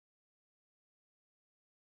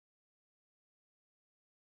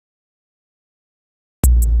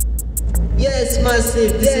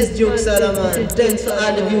massive, this is Duke Salomon. Thanks for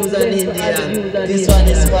all the views on India. This one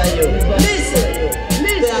is for you. Listen,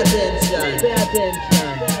 pay attention.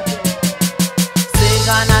 Sing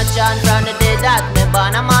on a chant from the day that me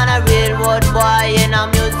born. I'm on a real road boy in a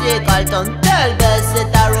musical town. Tell the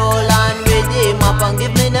set a roll and redeem up and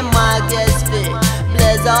give me the mic, yes, fit.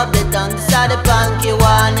 Blaze up the tongue, this are the punky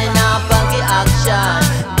one in a punky action.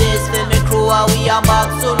 This for me crew, we are box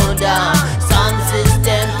to no down. Sound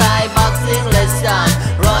system, Thai boxing lesson.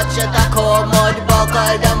 Rochester core, mud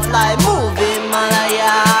buckle, them fly. Move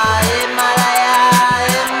Himalayaa, Himalayaa,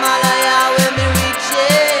 Himalayaa, when me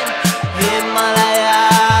reaching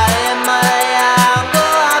Himalayaa, Himalayaa, go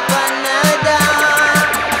up and down.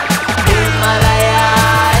 Himalayaa,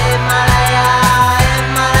 Himalayaa,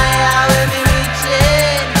 Himalayaa, when me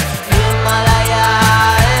reaching Himalayaa,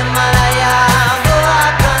 Himalayaa, go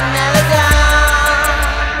up and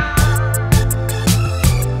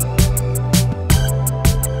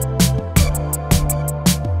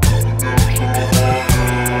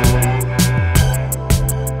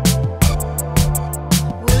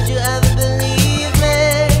Would you ever believe me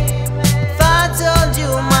if I told you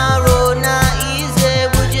my road not easy?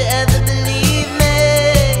 Would you ever believe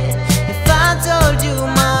me if I told you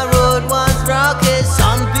my road was rocky?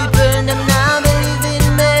 Some people them now believe in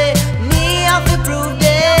me. Me have to prove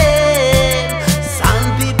them. Some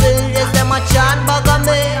people just them a chat back on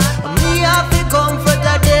me. Me have to comfort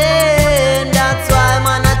them. That's why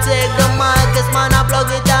man I take the mic, 'cause man I plug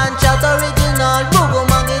it and chat original. Boom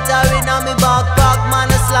man guitar in on me backpack. Man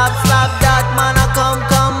I slap that. Man I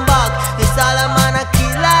come back. It's all a man I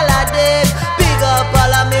kill all of them. Big up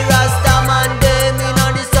all of me Rasta man them. In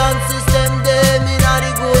on the sound system them. In on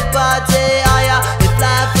the good party. Higher. If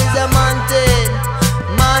life is a mountain,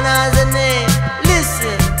 man has a name.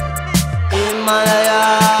 Listen,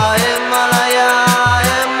 Himalayaa, Himalayaa,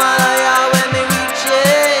 Himalayaa, when me reach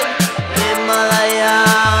it. Himalayaa,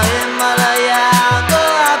 Himalayaa, go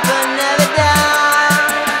up and never down.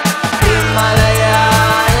 Himalayaa,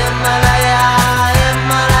 Himalayaa,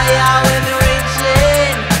 Himalayaa, when me reach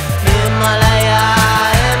it. Himalayaa,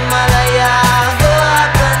 Himalayaa, go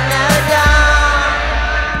up and never down.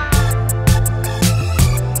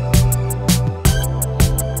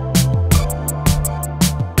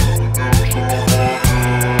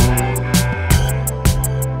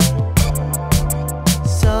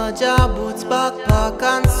 Soldier boots, backpack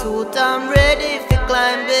and suit, I'm ready for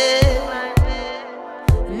climb it.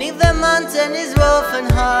 And if the mountain is rough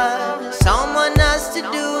and hard, someone has to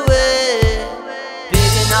do it.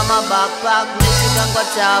 Picking up my backpack, Michigan got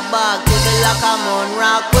your back. Give it like a moon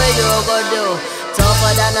rock, where you go do?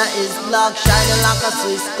 Tougher than a is block, shining like a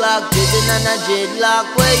Swiss clock. Dripping on a dreadlock,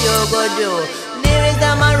 where you go do? Lyrics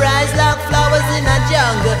that my rise like flowers in a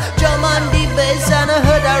jungle. Drum on the bass and I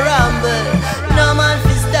heard a rumble. No man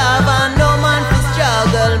fi starve and no man fi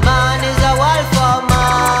struggle. Man is a wall for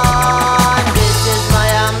man. This is my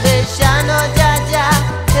ambition, oh Jaja,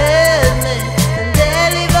 help me and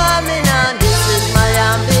deliver me now. This is my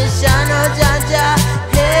ambition, oh Jaja,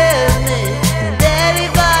 help me and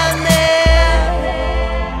deliver me.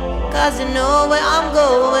 'Cause you know where I'm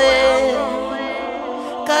going.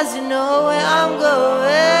 'Cause you know where I'm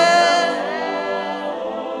going.